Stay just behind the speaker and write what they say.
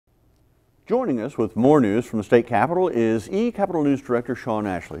Joining us with more news from the state capitol is eCapitol News Director Sean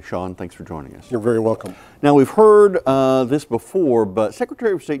Ashley. Sean, thanks for joining us. You're very welcome. Now, we've heard this before, but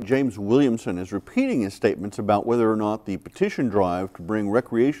Secretary of State James Williamson is repeating his statements about whether or not the petition drive to bring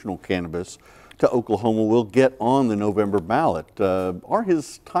recreational cannabis to Oklahoma will get on the November ballot. Are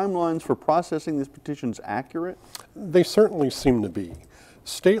his timelines for processing these petitions accurate? They certainly seem to be.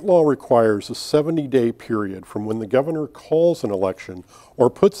 State law requires a 70-day period from when the governor calls an election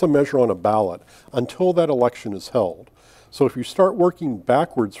or puts a measure on a ballot until that election is held. So if you start working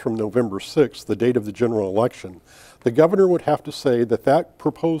backwards from November 6th, the date of the general election, the governor would have to say that that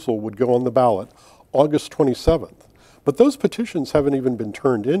proposal would go on the ballot August 27th. But those petitions haven't even been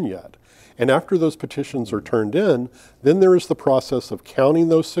turned in yet. And after those petitions are turned in, then there is the process of counting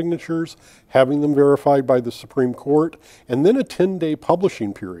those signatures, having them verified by the Supreme Court, and then a 10-day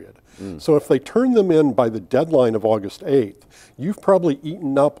publishing period. So if they turn them in by the deadline of August 8th, you've probably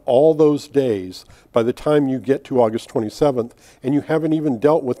eaten up all those days by the time you get to August 27th, and you haven't even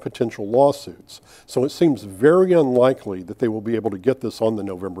dealt with potential lawsuits. So it seems very unlikely that they will be able to get this on the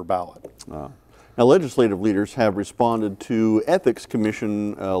November ballot. Now, legislative leaders have responded to Ethics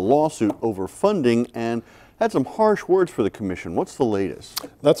Commission lawsuit over funding and had some harsh words for the commission. What's the latest?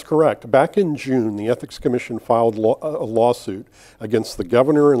 That's correct. Back in June, the Ethics Commission filed a lawsuit against the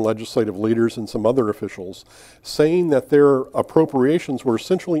governor and legislative leaders and some other officials, saying that their appropriations were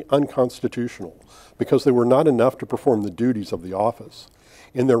essentially unconstitutional because they were not enough to perform the duties of the office.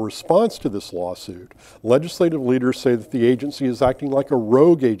 In their response to this lawsuit, legislative leaders say that the agency is acting like a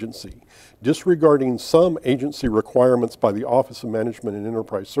rogue agency, disregarding some agency requirements by the Office of Management and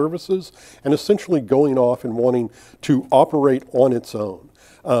Enterprise Services, and essentially going off and wanting to operate on its own.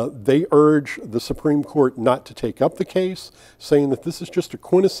 They urge the Supreme Court not to take up the case, saying that this is just a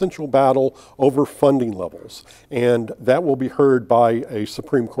quintessential battle over funding levels, and that will be heard by a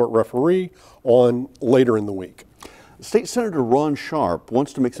Supreme Court referee on later in the week. State Senator Ron Sharp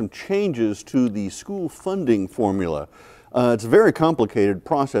wants to make some changes to the school funding formula. It's a very complicated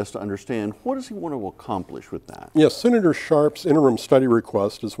process to understand. What does he want to accomplish with that? Yes, Senator Sharp's interim study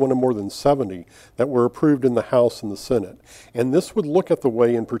request is one of more than 70 that were approved in the House and the Senate. And this would look at the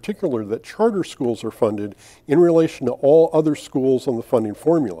way in particular that charter schools are funded in relation to all other schools on the funding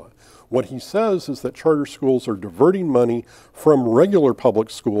formula. What he says is that charter schools are diverting money from regular public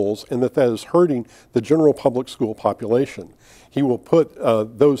schools and that is hurting the general public school population. He will put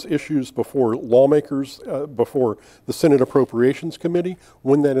those issues before lawmakers, before the Senate Appropriations Committee,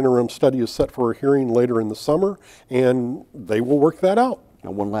 when that interim study is set for a hearing later in the summer, and they will work that out. Now,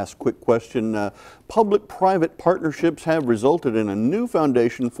 one last quick question. Public-private partnerships have resulted in a new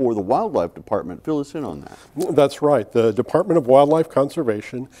foundation for the Wildlife Department. Fill us in on that. That's right. The Department of Wildlife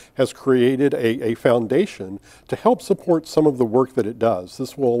Conservation has created a foundation to help support some of the work that it does.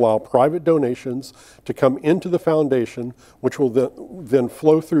 This will allow private donations to come into the foundation, which will then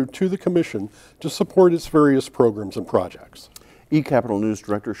flow through to the Commission to support its various programs and projects. eCapitol News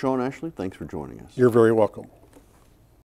Director Sean Ashley, thanks for joining us. You're very welcome.